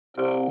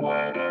The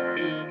weather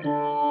in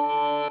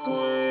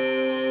Brooklyn.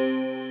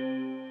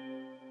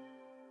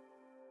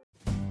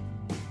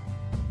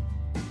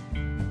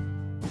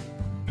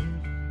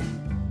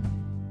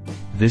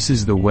 This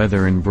is the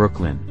weather in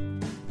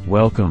Brooklyn.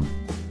 Welcome.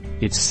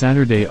 It's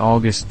Saturday,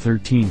 August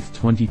 13th,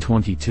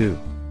 2022.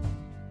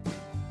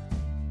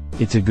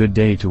 It's a good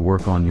day to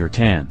work on your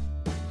tan.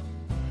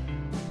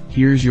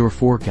 Here's your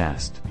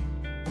forecast.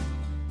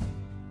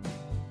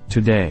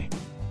 Today.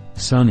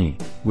 Sunny,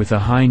 with a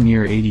high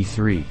near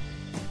 83.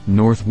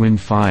 North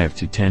wind 5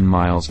 to 10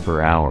 miles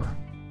per hour.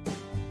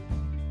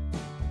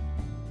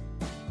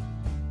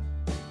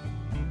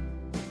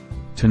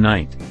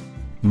 Tonight.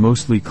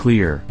 Mostly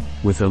clear,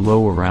 with a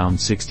low around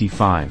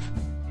 65.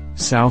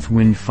 South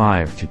wind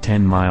 5 to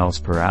 10 miles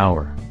per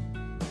hour.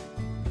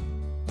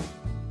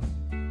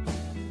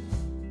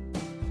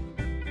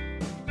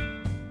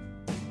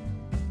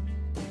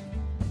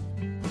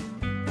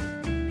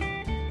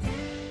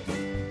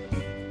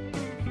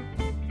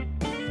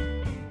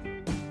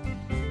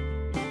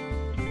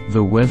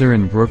 The Weather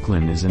in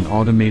Brooklyn is an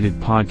automated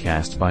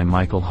podcast by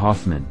Michael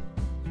Hoffman.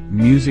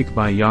 Music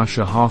by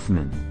Yasha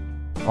Hoffman.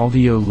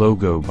 Audio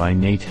logo by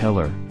Nate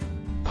Heller.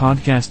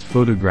 Podcast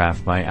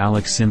photograph by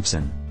Alex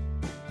Simpson.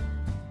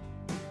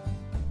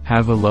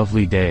 Have a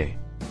lovely day.